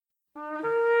For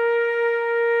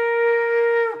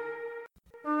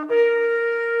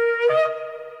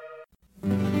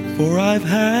I've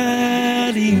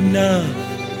had enough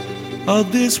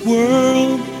of this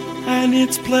world and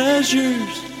its pleasures.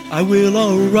 I will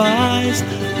arise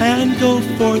and go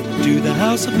forth to the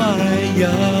house of my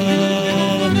Yah.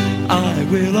 I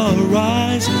will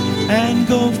arise and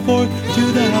go forth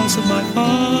to the house of my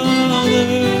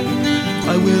Father.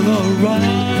 I will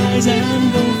arise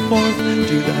and go forth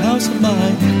to the house of my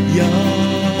Yah.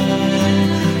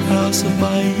 House of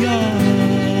my Yah.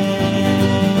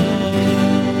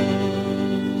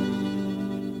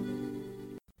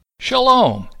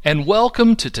 Shalom, and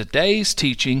welcome to today's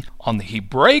teaching on the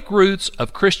Hebraic roots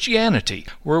of Christianity,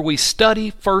 where we study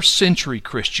first century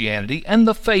Christianity and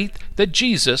the faith that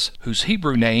Jesus, whose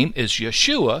Hebrew name is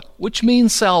Yeshua, which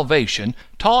means salvation,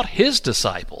 taught his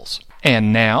disciples.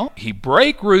 And now,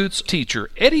 Hebraic roots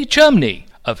teacher Eddie Chumney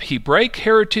of Hebraic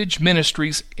Heritage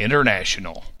Ministries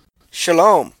International.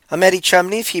 Shalom. I'm Eddie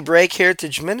Chumney of Hebraic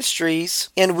Heritage Ministries,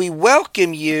 and we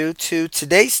welcome you to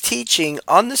today's teaching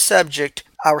on the subject,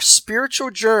 our spiritual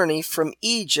journey from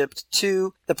Egypt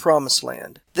to the Promised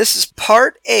Land. This is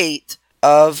part 8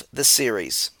 of the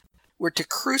series. We're to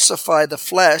crucify the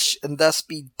flesh and thus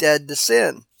be dead to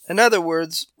sin. In other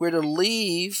words, we're to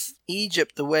leave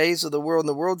Egypt, the ways of the world and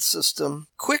the world system,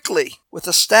 quickly with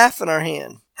a staff in our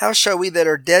hand. How shall we that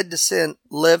are dead to sin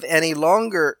live any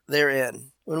longer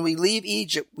therein? When we leave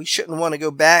Egypt, we shouldn't want to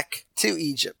go back to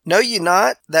Egypt. Know ye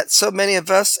not that so many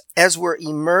of us, as were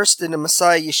immersed into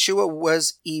Messiah Yeshua,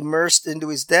 was immersed into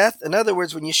his death? In other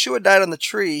words, when Yeshua died on the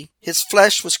tree, his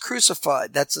flesh was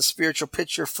crucified. That's a spiritual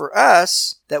picture for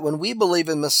us, that when we believe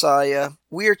in Messiah,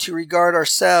 we are to regard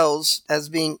ourselves as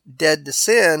being dead to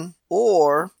sin,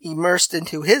 or immersed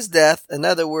into his death. In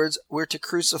other words, we're to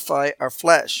crucify our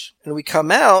flesh. And we come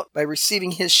out by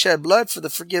receiving his shed blood for the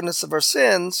forgiveness of our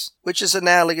sins, which is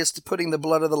analogous to putting the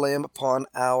blood of the Lamb upon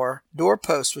our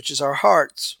doorpost, which is our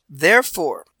hearts.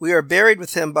 Therefore, we are buried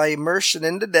with him by immersion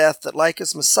into death, that like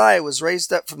as Messiah was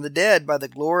raised up from the dead by the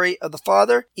glory of the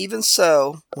Father, even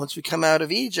so, once we come out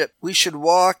of Egypt, we should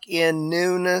walk in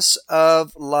newness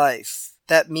of life.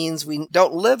 That means we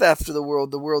don't live after the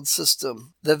world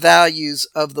system, the values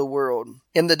of the world,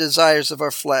 and the desires of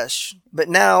our flesh. But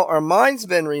now our mind's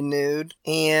been renewed,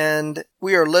 and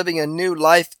we are living a new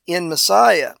life in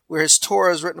Messiah, where his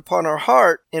Torah is written upon our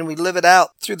heart, and we live it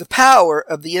out through the power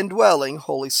of the indwelling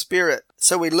Holy Spirit.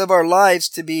 So we live our lives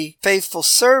to be faithful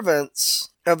servants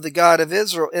of the God of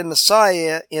Israel in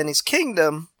Messiah in his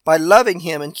kingdom by loving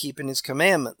him and keeping his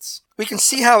commandments. We can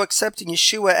see how accepting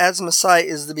Yeshua as Messiah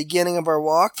is the beginning of our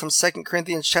walk from 2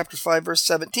 Corinthians chapter 5, verse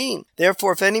 17.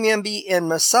 Therefore, if any man be in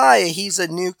Messiah, he's a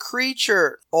new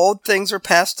creature. Old things are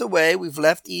passed away. We've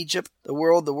left Egypt, the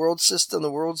world system, the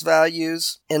world's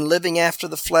values, and living after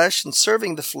the flesh and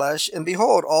serving the flesh. And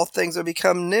behold, all things are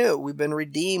become new. We've been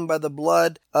redeemed by the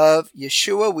blood of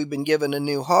Yeshua. We've been given a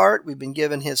new heart. We've been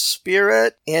given his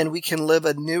spirit, and we can live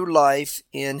a new life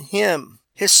in him.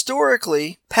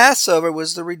 Historically, Passover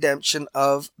was the redemption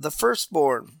of the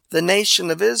firstborn. The nation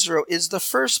of Israel is the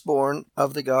firstborn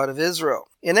of the God of Israel.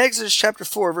 In Exodus chapter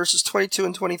 4, verses 22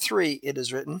 and 23, it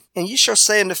is written, And ye shall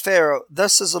say unto Pharaoh,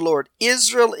 Thus says the Lord,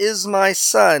 Israel is my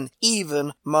son,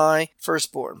 even my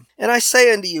firstborn. And I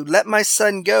say unto you, Let my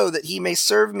son go, that he may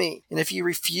serve me. And if ye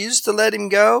refuse to let him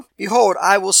go, behold,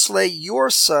 I will slay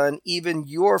your son, even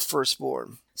your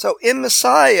firstborn. So in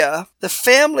Messiah, the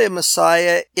family of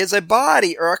Messiah is a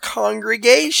body or a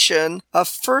congregation of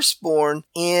firstborn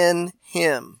in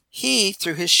him. He,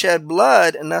 through his shed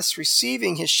blood, and us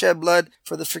receiving his shed blood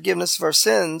for the forgiveness of our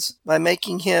sins, by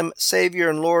making him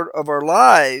Savior and Lord of our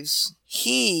lives,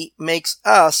 he makes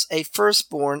us a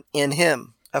firstborn in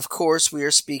him. Of course, we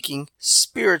are speaking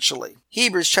spiritually.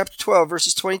 Hebrews chapter 12,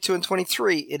 verses 22 and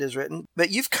 23, it is written, But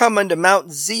you've come unto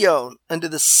Mount Zion, unto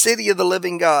the city of the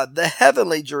living God, the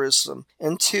heavenly Jerusalem,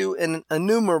 and to an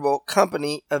innumerable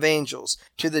company of angels,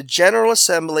 to the general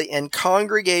assembly and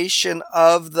congregation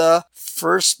of the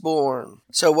firstborn.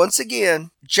 So once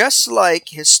again, just like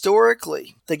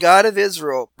historically, the God of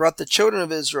Israel brought the children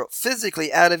of Israel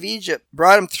physically out of Egypt,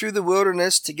 brought them through the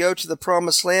wilderness to go to the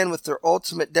promised land, with their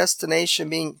ultimate destination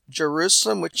being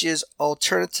Jerusalem, which is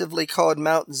alternatively called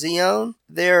Mount Zion.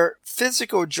 Their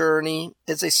physical journey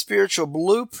is a spiritual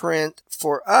blueprint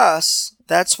for us.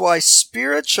 That's why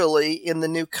spiritually in the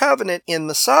new covenant in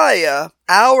Messiah,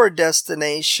 our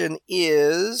destination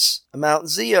is Mount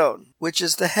Zion, which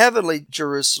is the heavenly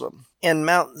Jerusalem. And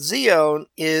Mount Zion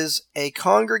is a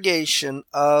congregation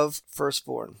of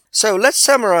firstborn. So let's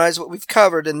summarize what we've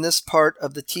covered in this part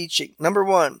of the teaching. Number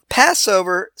one,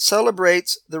 Passover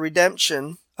celebrates the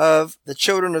redemption of the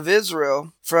children of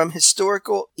Israel from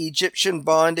historical Egyptian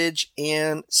bondage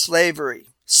and slavery.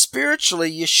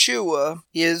 Spiritually, Yeshua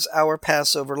is our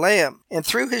Passover lamb, and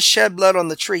through his shed blood on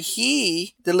the tree,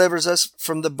 he delivers us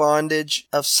from the bondage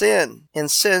of sin,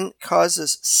 and sin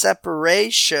causes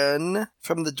separation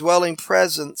from the dwelling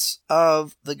presence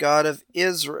of the God of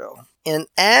Israel. And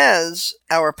as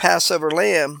our Passover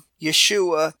lamb,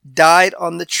 Yeshua died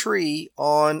on the tree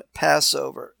on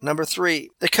Passover. Number 3,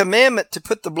 the commandment to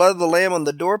put the blood of the lamb on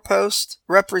the doorpost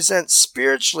represents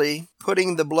spiritually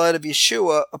putting the blood of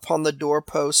Yeshua upon the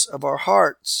doorposts of our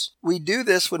hearts. We do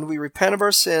this when we repent of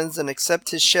our sins and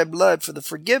accept his shed blood for the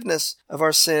forgiveness of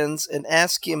our sins and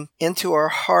ask him into our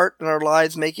heart and our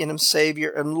lives, making him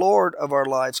Savior and Lord of our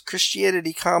lives.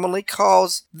 Christianity commonly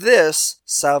calls this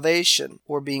salvation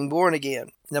or being born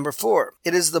again. Number 4,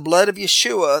 it is the blood of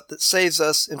Yeshua that saves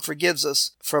us and forgives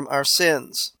us from our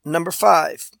sins. Number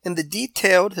 5, in the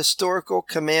detailed historical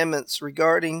commandments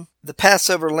regarding the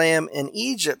Passover lamb in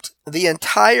Egypt, the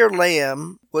entire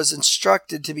lamb was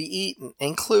instructed to be eaten,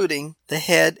 including the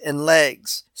head and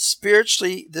legs.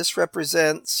 Spiritually, this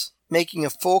represents making a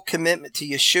full commitment to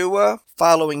Yeshua,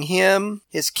 following him,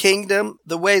 his kingdom,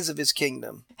 the ways of his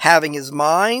kingdom, having his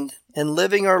mind, and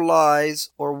living our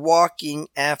lives or walking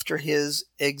after his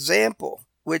example,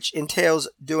 which entails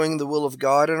doing the will of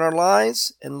God in our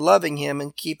lives and loving him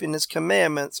and keeping his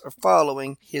commandments or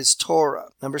following his Torah.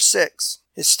 Number 6,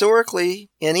 historically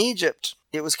in Egypt,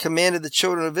 it was commanded the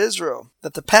children of Israel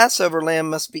that the Passover lamb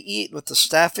must be eaten with the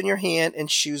staff in your hand and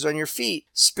shoes on your feet.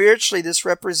 Spiritually, this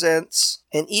represents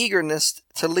an eagerness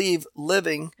to leave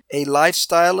living a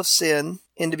lifestyle of sin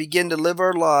and to begin to live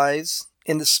our lives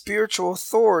in the spiritual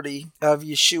authority of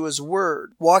Yeshua's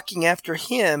word, walking after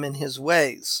him in his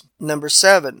ways. Number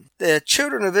 7, the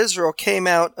children of Israel came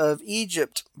out of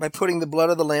Egypt by putting the blood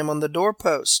of the lamb on the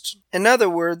doorpost. In other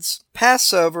words,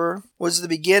 Passover was the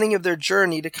beginning of their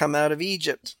journey to come out of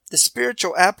Egypt. The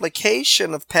spiritual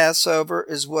application of Passover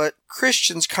is what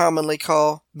Christians commonly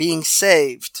call being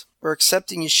saved, or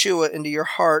accepting Yeshua into your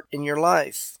heart and your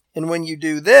life. And when you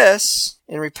do this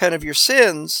and repent of your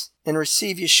sins, and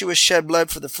receive Yeshua's shed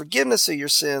blood for the forgiveness of your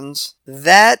sins,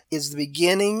 that is the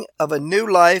beginning of a new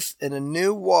life and a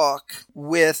new walk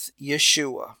with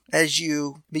Yeshua. As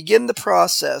you begin the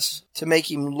process to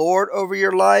make him Lord over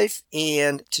your life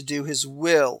and to do his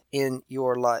will in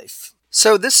your life.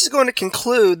 So this is going to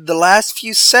conclude the last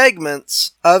few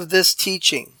segments of this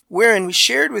teaching, wherein we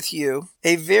shared with you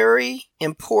a very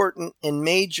important and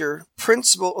major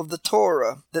principle of the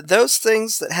Torah, that those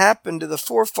things that happened to the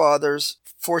forefathers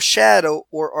foreshadow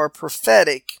or are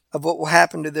prophetic of what will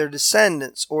happen to their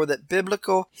descendants, or that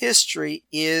biblical history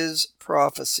is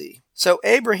prophecy. So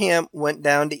Abraham went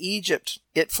down to Egypt.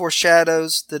 It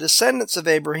foreshadows the descendants of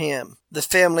Abraham, the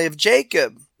family of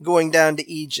Jacob going down to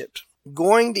Egypt.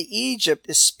 Going to Egypt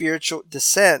is spiritual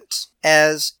descent,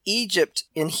 as Egypt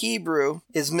in Hebrew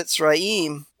is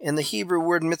Mitzrayim, and the Hebrew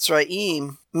word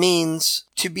Mitzrayim means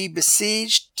to be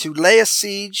besieged, to lay a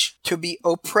siege, to be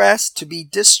oppressed, to be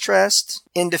distressed,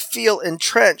 and to feel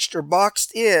entrenched or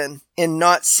boxed in and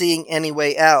not seeing any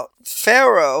way out.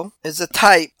 Pharaoh is a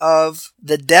type of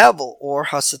the devil or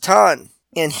Hasatan,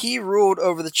 and he ruled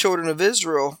over the children of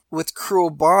Israel with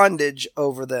cruel bondage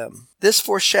over them. This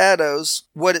foreshadows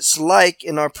what it's like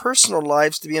in our personal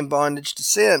lives to be in bondage to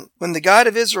sin. When the God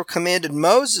of Israel commanded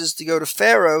Moses to go to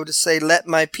Pharaoh to say, "Let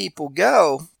my people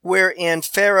go," wherein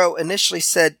Pharaoh initially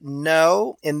said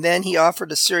no, and then he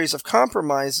offered a series of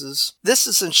compromises, this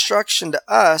is instruction to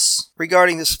us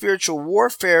regarding the spiritual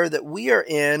warfare that we are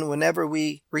in whenever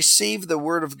we receive the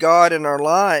Word of God in our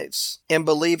lives and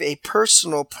believe a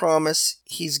personal promise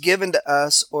He's given to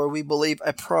us, or we believe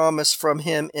a promise from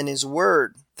Him in His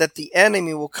Word, that the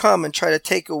enemy will come and try to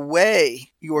take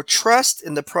away your trust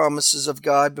in the promises of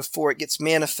God before it gets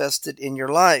manifested in your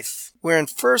life. Wherein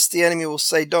first the enemy will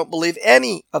say, don't believe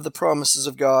any of the promises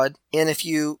of God. And if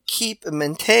you keep and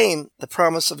maintain the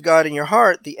promise of God in your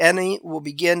heart, the enemy will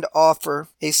begin to offer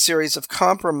a series of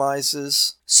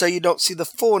compromises so you don't see the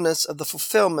fullness of the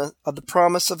fulfillment of the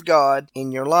promise of God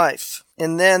in your life.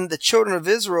 And then the children of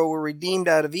Israel were redeemed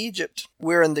out of Egypt,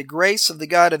 wherein the grace of the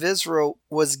God of Israel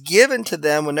was given to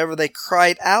them whenever they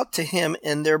cried out to Him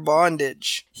in their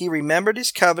bondage. He remembered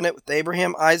His covenant with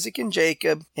Abraham, Isaac, and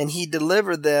Jacob, and He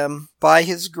delivered them by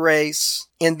his grace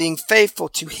and being faithful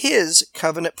to his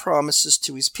covenant promises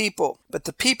to his people. But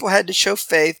the people had to show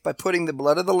faith by putting the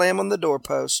blood of the lamb on the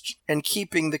doorpost and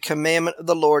keeping the commandment of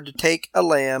the Lord to take a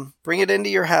lamb, bring it into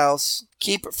your house,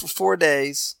 keep it for 4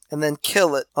 days, and then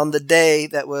kill it on the day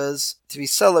that was to be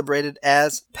celebrated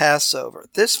as Passover.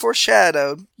 This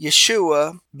foreshadowed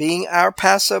Yeshua being our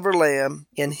Passover lamb,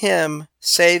 and him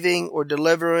saving or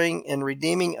delivering and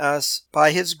redeeming us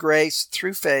by his grace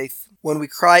through faith when we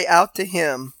cry out to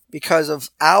him because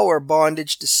of our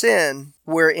bondage to sin,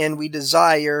 wherein we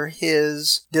desire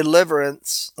his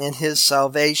deliverance and his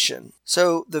salvation.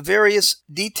 So the various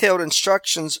detailed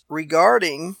instructions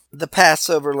regarding the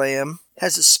Passover lamb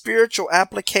has a spiritual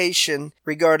application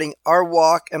regarding our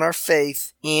walk and our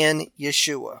faith in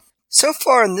Yeshua. So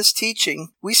far in this teaching,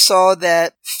 we saw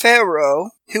that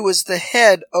Pharaoh, who was the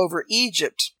head over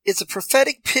Egypt, is a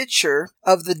prophetic picture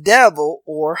of the devil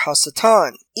or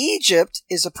Hasatan. Egypt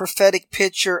is a prophetic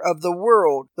picture of the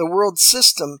world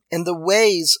system, and the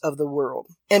ways of the world.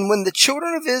 And when the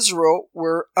children of Israel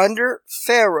were under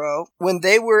Pharaoh, when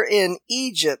they were in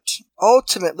Egypt,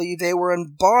 ultimately they were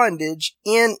in bondage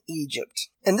in Egypt.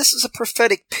 And this is a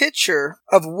prophetic picture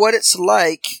of what it's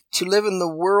like to live in the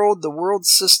world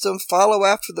system, follow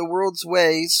after the world's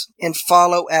ways, and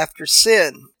follow after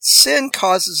sin. Sin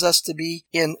causes us to be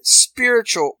in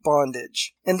spiritual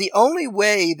bondage. And the only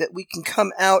way that we can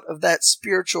come out of that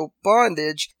spiritual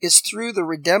bondage is through the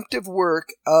redemptive work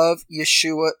of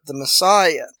Yeshua the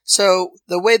Messiah. So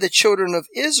the way the children of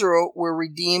Israel were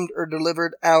redeemed or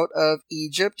delivered out of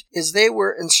Egypt is they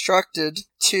were instructed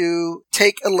to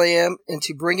take a lamb and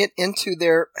to bring it into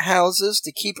their houses,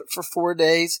 to keep it for 4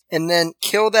 days, and then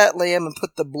kill that lamb and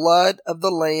put the blood of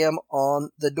the lamb on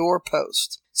the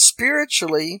doorpost.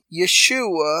 Spiritually,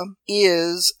 Yeshua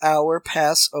is our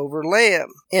Passover lamb.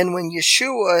 And when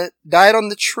Yeshua died on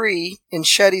the tree and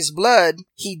shed his blood,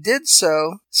 he did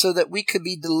so that we could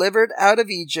be delivered out of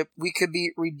Egypt, we could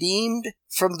be redeemed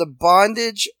from the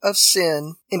bondage of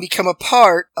sin and become a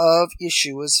part of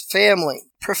Yeshua's family.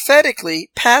 Prophetically,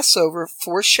 Passover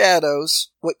foreshadows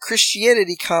what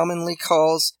Christianity commonly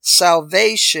calls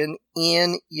salvation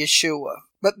in Yeshua.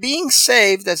 But being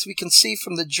saved, as we can see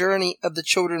from the journey of the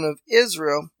children of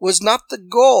Israel, was not the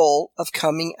goal of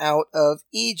coming out of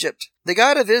Egypt. The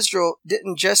God of Israel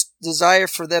didn't just desire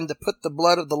for them to put the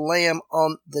blood of the lamb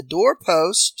on the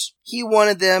doorpost. He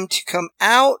wanted them to come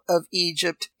out of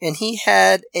Egypt, and he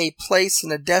had a place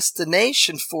and a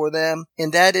destination for them,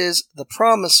 and that is the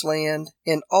Promised Land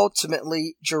and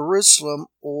ultimately Jerusalem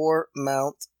or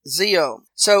Mount Zion.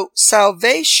 So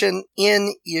salvation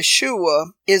in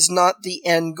Yeshua is not the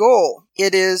end goal.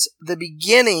 It is the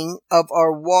beginning of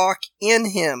our walk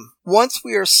in him. Once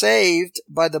we are saved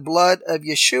by the blood of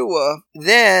Yeshua,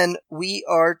 then we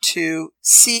are to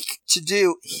seek to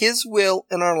do his will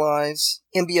in our lives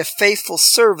and be a faithful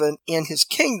servant in his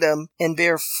kingdom and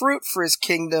bear fruit for his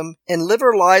kingdom and live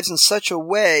our lives in such a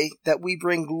way that we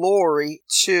bring glory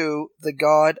to the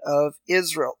God of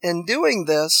Israel. In doing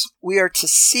this, we are to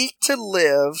seek to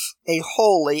live a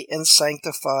holy and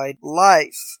sanctified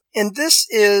life. And this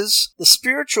is the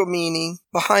spiritual meaning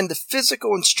behind the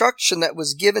physical instruction that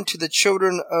was given to the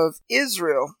children of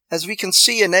Israel, as we can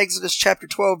see in Exodus chapter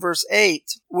 12, verse 8,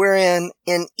 wherein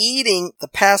in eating the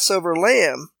Passover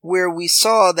lamb, where we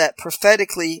saw that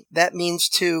prophetically that means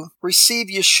to receive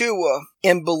Yeshua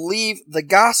and believe the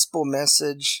gospel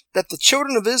message, that the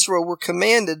children of Israel were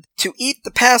commanded to eat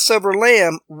the Passover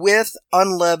lamb with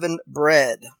unleavened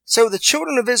bread. So the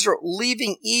children of Israel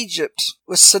leaving Egypt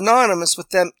was synonymous with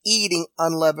them eating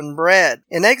unleavened bread.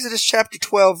 In Exodus chapter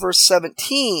 12, verse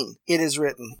 17, it is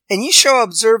written, "And ye shall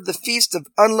observe the feast of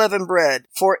unleavened bread,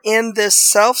 for in this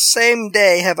selfsame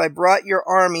day have I brought your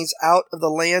armies out of the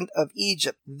land of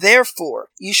Egypt. Therefore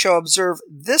ye shall observe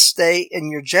this day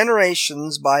in your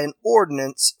generations by an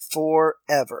ordinance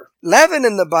forever." Leaven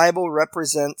in the Bible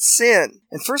represents sin.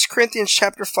 In 1 Corinthians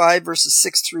chapter 5, verses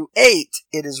 6 through 8,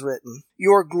 it is written,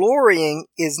 "Your glorying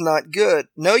is not good.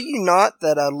 Know ye not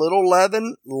that a little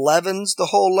leaven leavens the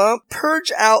whole lump?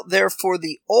 Purge out therefore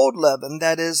the old leaven,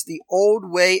 that is, the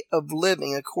old way of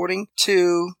living according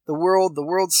to the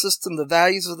world system, the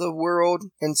values of the world,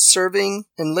 and serving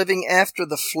and living after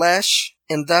the flesh,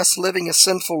 and thus living a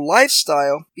sinful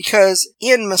lifestyle, because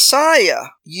in Messiah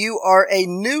you are a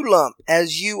new lump,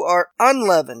 as you are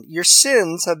unleavened. Your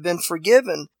sins have been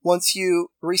forgiven once you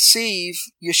receive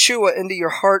Yeshua into your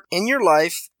heart and your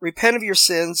life, repent of your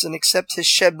sins, and accept his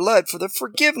shed blood for the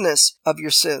forgiveness of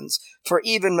your sins. For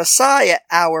even Messiah,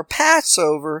 our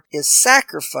Passover, is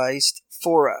sacrificed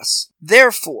for us.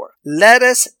 Therefore, let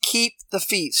us keep the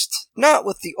feast. not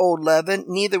with the old leaven,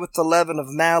 neither with the leaven of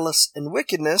malice and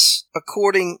wickedness,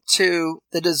 according to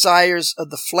the desires of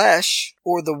the flesh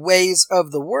or the ways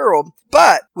of the world,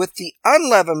 but with the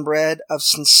unleavened bread of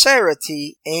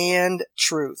sincerity and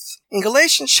truth. In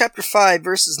Galatians chapter 5,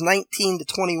 verses 19 to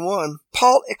 21,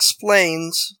 Paul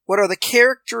explains what are the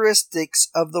characteristics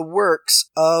of the works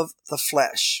of the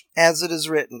flesh, as it is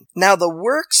written. Now the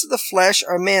works of the flesh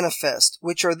are manifest,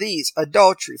 which are these: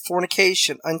 adultery,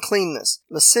 fornication, uncleanness,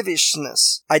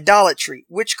 lasciviousness, idolatry,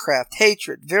 witchcraft,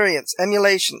 hatred, variance,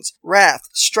 emulations, wrath,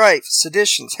 strife,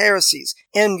 seditions, heresies,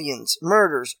 envyings,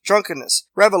 murders, drunkenness,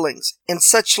 revellings, and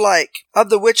such like, of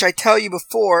the which I tell you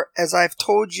before, as I have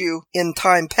told you in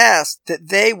time past, that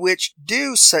they which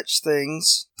do such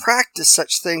things, practice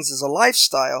such things as a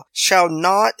lifestyle, shall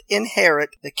not inherit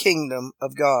the kingdom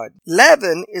of God.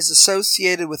 Leaven is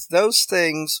associated with those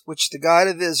things which the God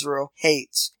of Israel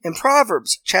hates. In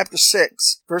Proverbs chapter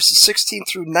 6, verses 16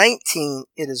 through 19,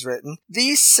 it is written,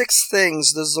 These 6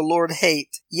 things does the Lord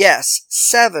hate. Yes,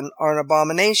 7 are an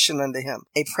abomination unto him: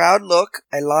 a proud look,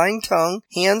 a lying tongue,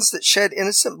 hands that shed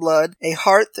innocent blood, a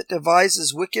heart that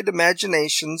devises wicked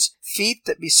imaginations, feet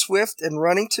that be swift in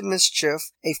running to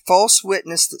mischief, a false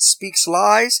witness that speaks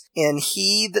lies, and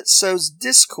he that sows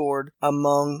discord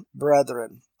among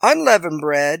brethren. Unleavened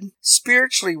bread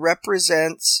spiritually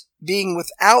represents being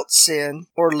without sin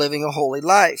or living a holy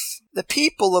life. The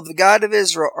people of the God of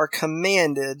Israel are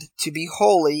commanded to be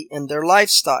holy in their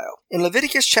lifestyle. In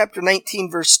Leviticus chapter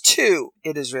 19, verse 2,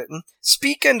 it is written,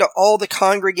 Speak unto all the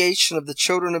congregation of the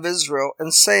children of Israel,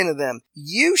 and say unto them,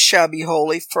 You shall be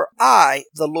holy, for I,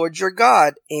 the Lord your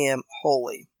God, am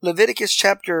holy. Leviticus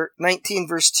chapter 19,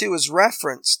 verse 2 is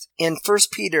referenced in 1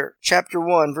 Peter chapter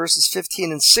 1, verses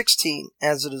 15 and 16,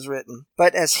 as it is written,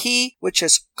 But as he which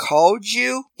has called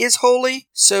you is holy,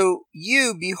 so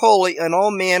you be holy in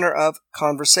all manner of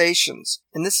conversations.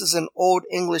 And this is an Old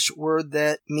English word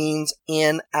that means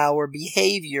in our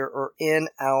behavior or in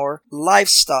our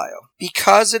lifestyle.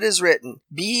 Because it is written,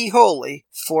 Be ye holy,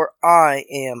 for I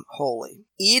am holy.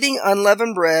 Eating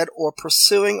unleavened bread or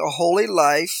pursuing a holy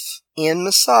life in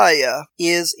Messiah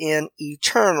is an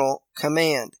eternal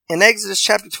command. In Exodus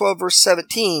chapter 12, verse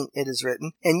 17, it is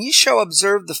written, And ye shall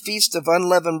observe the feast of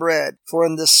unleavened bread, for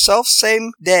in this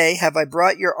selfsame day have I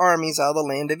brought your armies out of the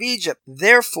land of Egypt.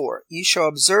 Therefore ye shall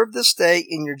observe this day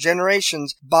in your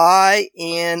generations by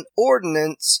an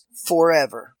ordinance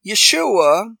forever.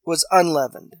 Yeshua was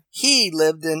unleavened. He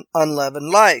lived an unleavened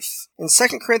life. In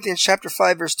 2 Corinthians chapter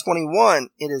 5, verse 21,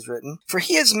 it is written, For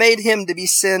he has made him to be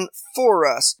sin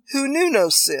for us, who knew no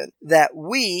sin, that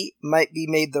we might be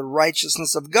made the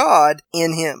righteousness of God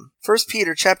in him. 1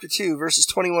 Peter chapter 2, verses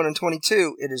 21 and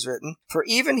 22, it is written, For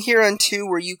even hereunto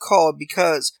were you called,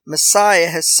 because Messiah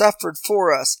has suffered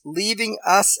for us, leaving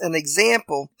us an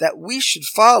example that we should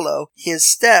follow his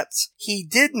steps. He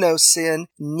did no sin,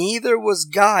 neither was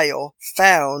guile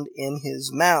found in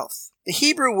his mouth. The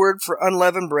Hebrew word for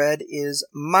unleavened bread is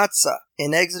matzah.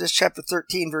 In Exodus chapter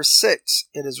 13, verse 6,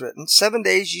 it is written, 7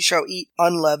 days ye shall eat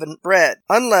unleavened bread.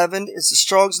 Unleavened is the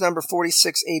Strong's number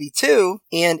 4682,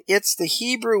 and it's the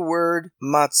Hebrew word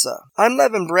matzah.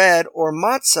 Unleavened bread, or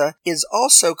matzah, is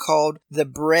also called the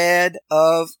bread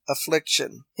of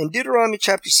affliction. In Deuteronomy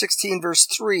chapter 16, verse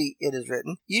 3, it is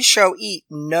written, Ye shall eat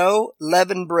no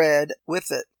leavened bread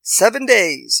with it. 7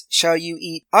 days shall you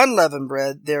eat unleavened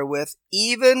bread therewith,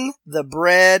 even the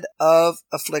bread of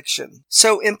affliction.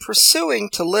 So in pursuing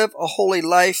to live a holy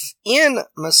life in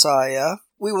Messiah,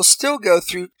 we will still go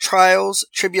through trials,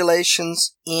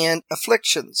 tribulations, and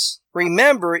afflictions.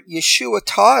 Remember, Yeshua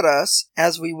taught us,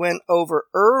 as we went over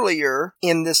earlier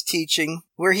in this teaching,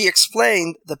 where he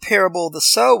explained the parable of the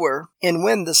sower. And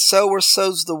when the sower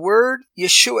sows the word,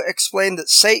 Yeshua explained that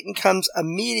Satan comes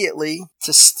immediately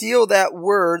to steal that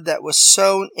word that was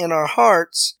sown in our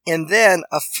hearts, and then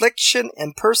affliction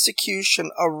and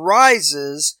persecution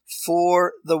arises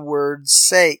for the word's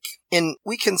sake. And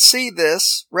we can see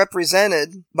this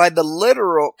represented by the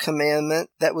literal commandment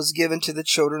that was given to the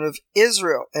children of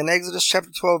Israel. In Exodus chapter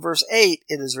 12, verse 8,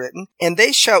 it is written, And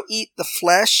they shall eat the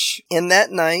flesh in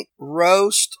that night,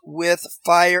 roast with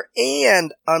fire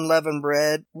and unleavened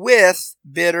bread, with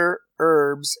bitter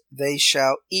herbs they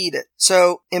shall eat it.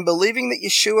 So, in believing that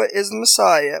Yeshua is the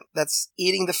Messiah, that's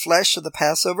eating the flesh of the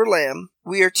Passover lamb,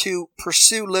 we are to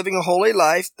pursue living a holy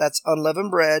life, that's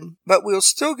unleavened bread, but we'll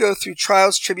still go through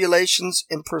trials, tribulations,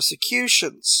 and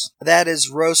persecutions. That is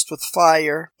roast with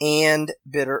fire and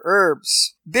bitter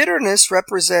herbs. Bitterness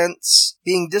represents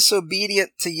being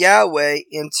disobedient to Yahweh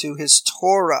and to his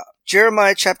Torah.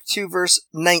 Jeremiah chapter 2 verse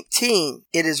 19,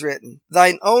 it is written,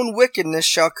 Thine own wickedness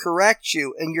shall correct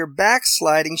you, and your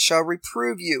backsliding shall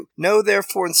reprove you. Know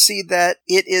therefore and see that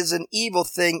it is an evil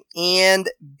thing and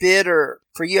bitter.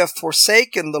 For you have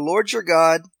forsaken the Lord your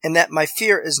God, and that my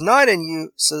fear is not in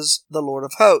you, says the Lord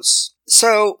of hosts.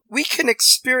 So we can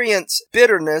experience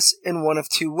bitterness in one of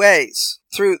two ways.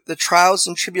 Through the trials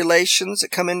and tribulations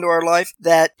that come into our life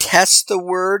that test the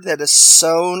word that is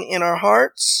sown in our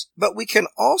hearts. But we can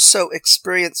also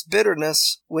experience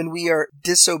bitterness when we are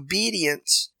disobedient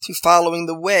to following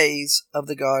the ways of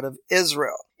the God of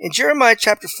Israel. In Jeremiah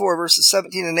chapter 4, verses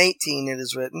 17 and 18, it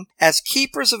is written, As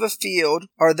keepers of a field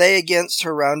are they against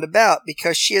her round about,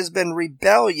 because she has been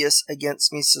rebellious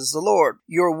against me, says the Lord.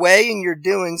 Your way and your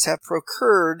doings have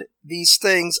procured these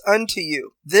things unto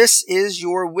you. This is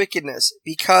your wickedness,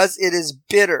 because it is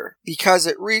bitter, because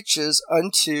it reaches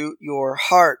unto your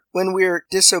heart. When we are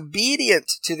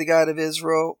disobedient to the God of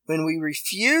Israel, when we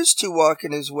refuse to walk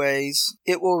in his ways,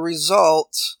 it will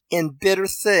result in bitter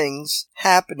things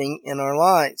happening in our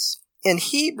lives. In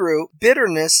Hebrew,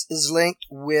 bitterness is linked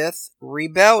with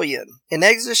rebellion. In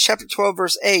Exodus chapter 12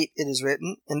 verse 8 it is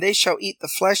written, And they shall eat the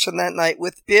flesh on that night,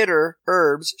 with bitter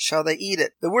herbs shall they eat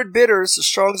it. The word bitter is the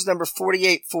Strong's number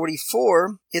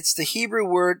 4844. It's the Hebrew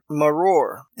word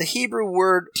maror. The Hebrew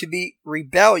word to be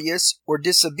rebellious or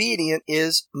disobedient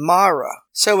is mara.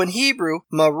 So in Hebrew,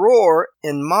 maror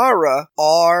and mara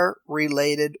are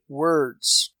related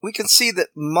words. We can see that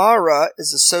mara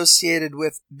is associated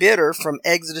with bitter from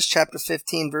Exodus chapter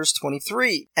 15 verse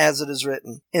 23, as it is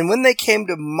written. And when they came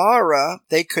to Mara,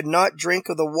 they could not drink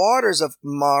of the waters of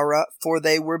Mara, for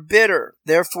they were bitter.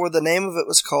 Therefore the name of it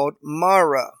was called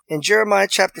Mara. In Jeremiah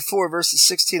chapter 4 verses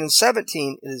 16 and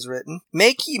 17 it is written,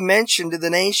 Make ye mention to the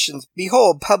nations,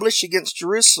 Behold, publish against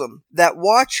Jerusalem, that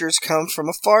watchers come from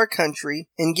a far country,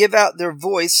 and give out their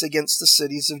voice against the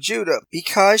cities of Judah,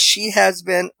 because she has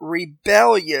been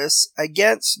rebellious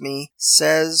against me,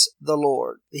 says the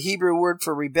Lord. The Hebrew word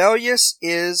for rebellious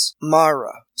is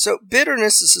Mara. So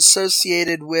bitterness is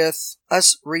associated with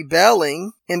us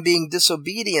rebelling and being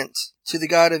disobedient to the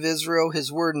God of Israel,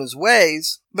 his word and his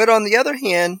ways. But on the other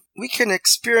hand, we can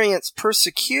experience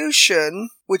persecution,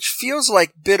 which feels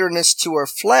like bitterness to our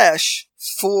flesh,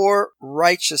 for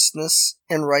righteousness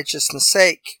and righteousness'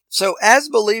 sake. So as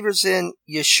believers in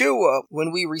Yeshua,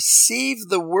 when we receive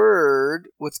the word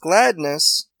with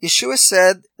gladness, Yeshua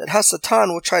said that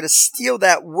Hasatan will try to steal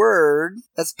that word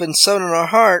that's been sown in our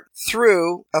heart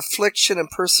through affliction and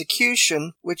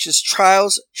persecution, which is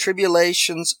trials,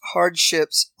 tribulations,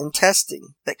 hardships, and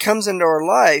testing that comes into our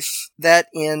life, that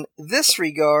in this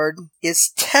regard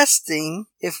is testing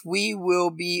if we will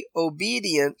be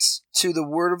obedient to the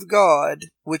word of God,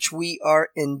 which we are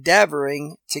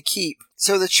endeavoring to keep.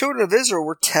 So the children of Israel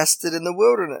were tested in the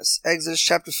wilderness. Exodus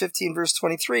chapter 15 verse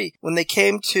 23. When they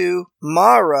came to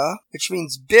Mara, which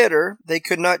means bitter, they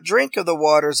could not drink of the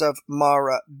waters of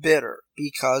Mara, bitter,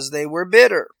 because they were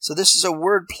bitter. So this is a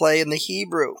word play in the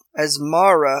Hebrew, as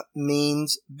Mara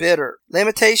means bitter.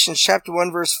 Lamentations chapter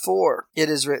 1 verse 4, it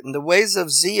is written, The ways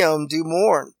of Zion do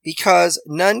mourn, because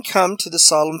none come to the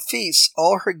solemn feast.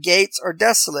 All her gates are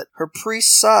desolate, her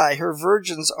priests sigh, her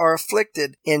virgins are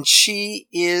afflicted, and she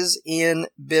is in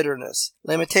bitterness.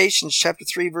 Lamentations chapter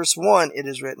 3 verse 1, it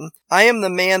is written, I am the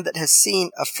man that has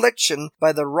seen affliction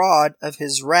by the rod of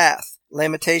his wrath.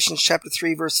 Lamentations chapter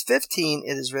 3 verse 15,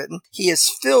 it is written, He has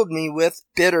filled me with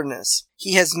bitterness.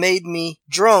 He has made me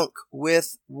drunk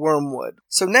with wormwood.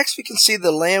 So next we can see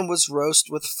the lamb was roast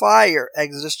with fire.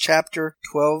 Exodus chapter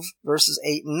 12 verses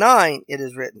 8 and 9, it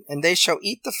is written, And they shall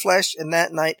eat the flesh in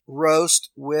that night roast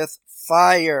with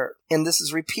fire. And this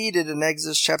is repeated in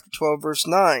Exodus chapter 12 verse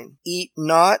 9. Eat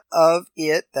not of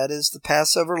it, that is the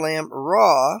Passover lamb,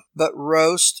 raw, but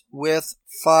roast with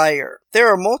fire. There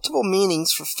are multiple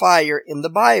meanings for fire in the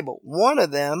Bible. One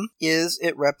of them is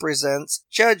it represents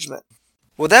judgment.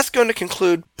 Well, that's going to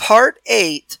conclude part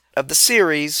 8 of the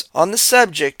series on the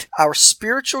subject, Our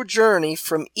Spiritual Journey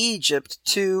from Egypt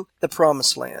to the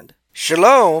Promised Land.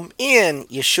 Shalom in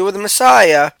Yeshua the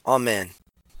Messiah. Amen.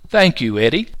 Thank you,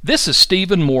 Eddie. This is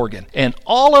Stephen Morgan, and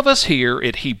all of us here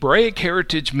at Hebraic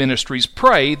Heritage Ministries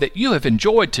pray that you have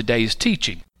enjoyed today's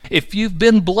teaching. If you've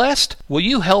been blessed, will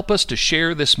you help us to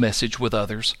share this message with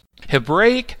others?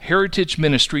 Hebraic Heritage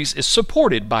Ministries is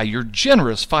supported by your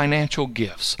generous financial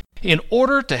gifts. In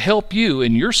order to help you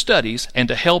in your studies and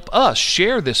to help us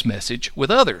share this message with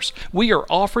others, we are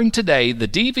offering today the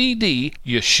DVD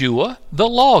Yeshua the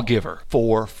Lawgiver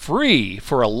for free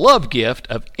for a love gift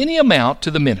of any amount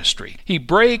to the ministry.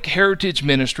 Hebraic Heritage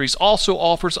Ministries also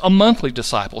offers a monthly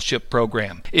discipleship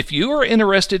program. If you are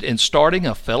interested in starting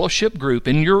a fellowship group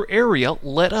in your area,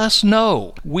 let us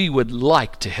know. We would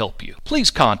like to help you. Please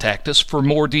contact us for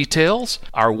more details.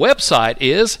 Our website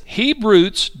is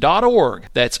Hebroots.org.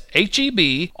 That's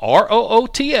Hebroots.org.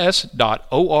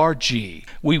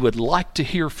 We would like to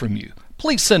hear from you.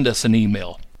 Please send us an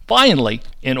email. Finally,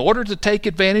 in order to take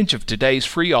advantage of today's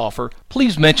free offer,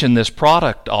 please mention this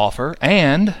product offer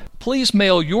and please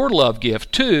mail your love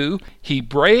gift to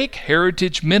Hebraic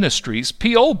Heritage Ministries,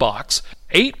 P.O. Box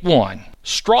 81,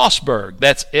 Strasburg,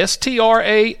 that's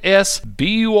Strasburg,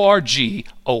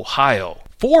 Ohio,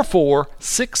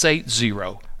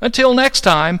 44680. Until next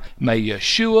time, may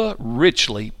Yeshua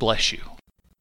richly bless you.